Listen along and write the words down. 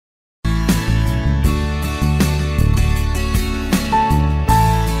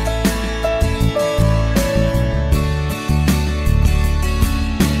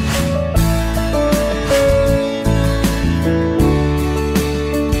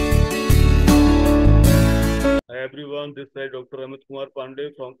everyone. This is Dr. Amit Kumar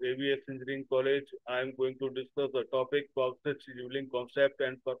Pandey from ABES Engineering College. I am going to discuss the topic process scheduling concept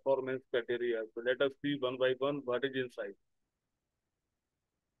and performance criteria. So let us see one by one what is inside.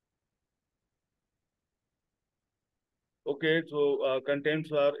 Okay, so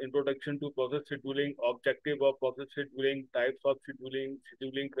contents are introduction to process scheduling, objective of process scheduling, types of scheduling,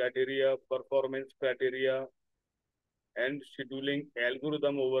 scheduling criteria, performance criteria, and scheduling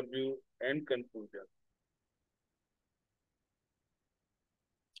algorithm overview and conclusion.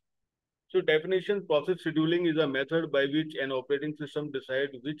 So definition, process scheduling is a method by which an operating system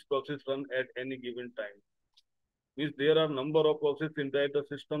decides which process run at any given time. Means there are number of processes inside the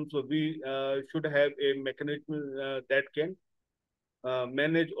system, so we should have a mechanism that can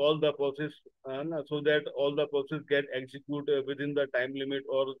manage all the process so that all the process get executed within the time limit,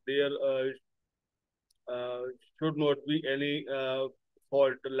 or there uh, should not be any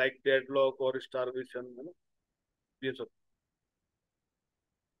fault like deadlock or starvation. Yes, sir.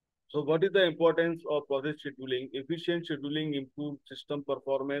 So what is the importance of process scheduling? Efficient scheduling improves system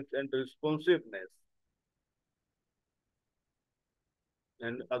performance and responsiveness.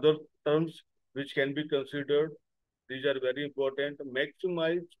 And other terms which can be considered, these are very important.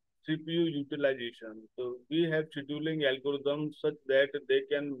 Maximize CPU utilization. So we have scheduling algorithms such that they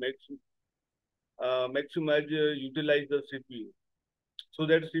can maximize utilize the CPU, so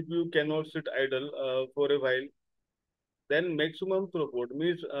that CPU cannot sit idle for a while. Then maximum throughput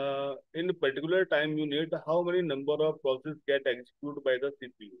means in a particular time unit, how many number of processes get executed by the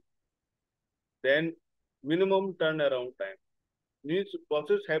CPU. Then minimum turnaround time means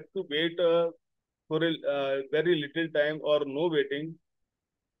process have to wait for a very little time or no waiting.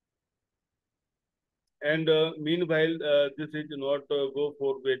 And meanwhile, this is not go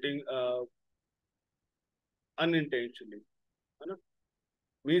for waiting unintentionally.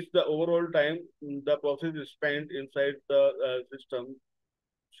 Means the overall time the process is spent inside the system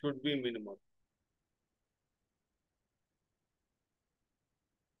should be minimum.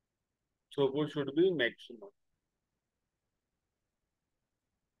 So it should be maximum.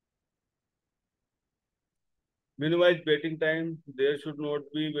 Minimize waiting time. There should not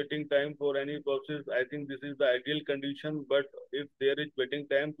be waiting time for any process. I think this is the ideal condition, but if there is waiting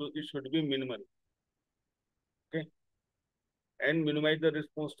time, so it should be minimal. Okay. And minimize the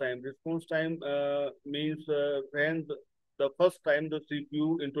response time. Response time means when the first time the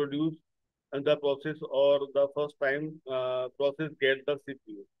CPU introduce the process, or the first time process get the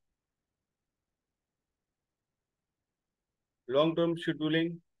CPU. Long-term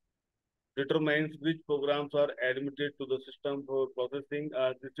scheduling determines which programs are admitted to the system for processing.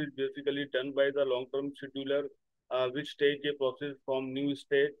 This is basically done by the long-term scheduler, which take a process from new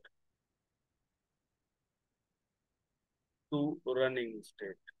state to running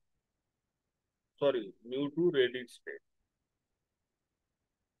state. Sorry, new to ready state.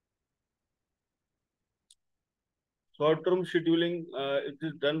 Short-term scheduling, it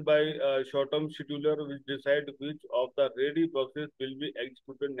is done by a short-term scheduler, which decide which of the ready process will be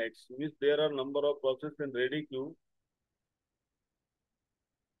executed next. Means there are number of processes in ready queue.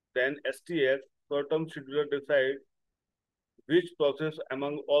 Then STS, short-term scheduler, decide which process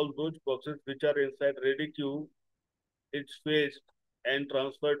among all those processes which are inside ready queue is fetched and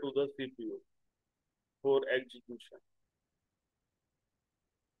transferred to the CPU for execution.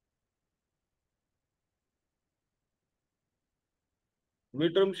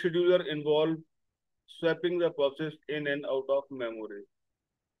 Midterm scheduler involve swapping the process in and out of memory.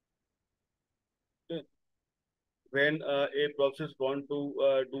 Okay. When a process want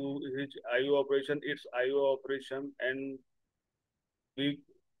to do his IO operation, its IO operation, and we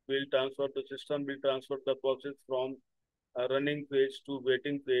will transfer the system, will transfer the process from running phase to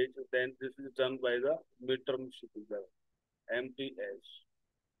waiting phase. Then this is done by the midterm scheduler, MTS.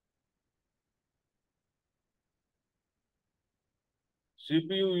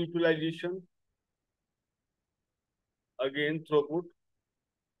 CPU utilization, again throughput,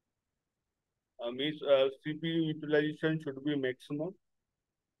 means CPU utilization should be maximum.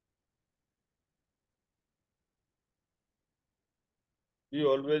 We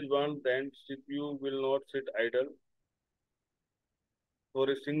always want that CPU will not sit idle for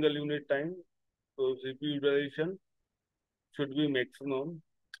a single unit time. So CPU utilization should be maximum.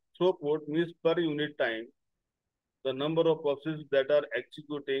 Throughput means per unit time, the number of processes that are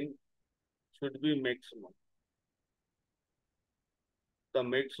executing should be maximum. The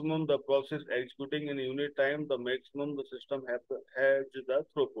maximum the process executing in unit time, the maximum the system has the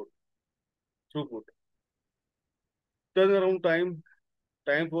throughput. Turnaround time,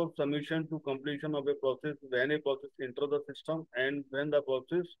 time for submission to completion of a process when a process enter the system and when the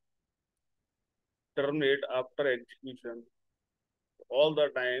process terminate after execution. All the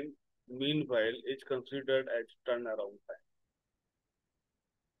time, meanwhile, is considered as turnaround time.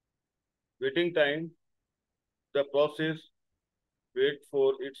 Waiting time, the process wait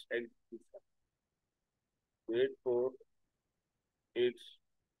for its execution. Wait for its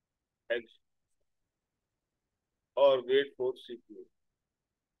ex or wait for CPU.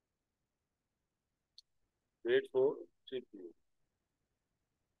 Wait for CPU.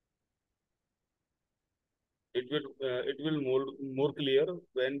 It will more clear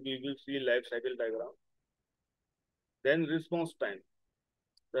when we will see life cycle diagram. Then response time.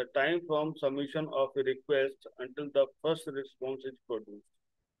 The time from submission of a request until the first response is produced.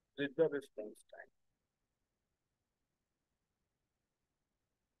 This is the response time.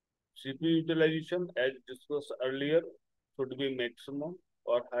 CPU utilization, as discussed earlier, should be maximum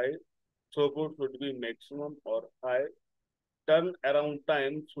or high. Throughput should be maximum or high. Turnaround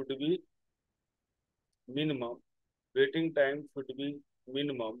time should be minimum. Waiting time should be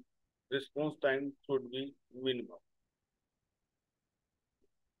minimum. Response time should be minimum.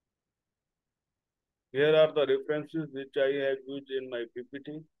 Here are the references which I have used in my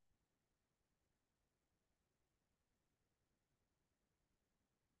PPT.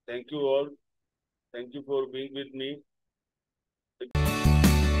 Thank you all. Thank you for being with me.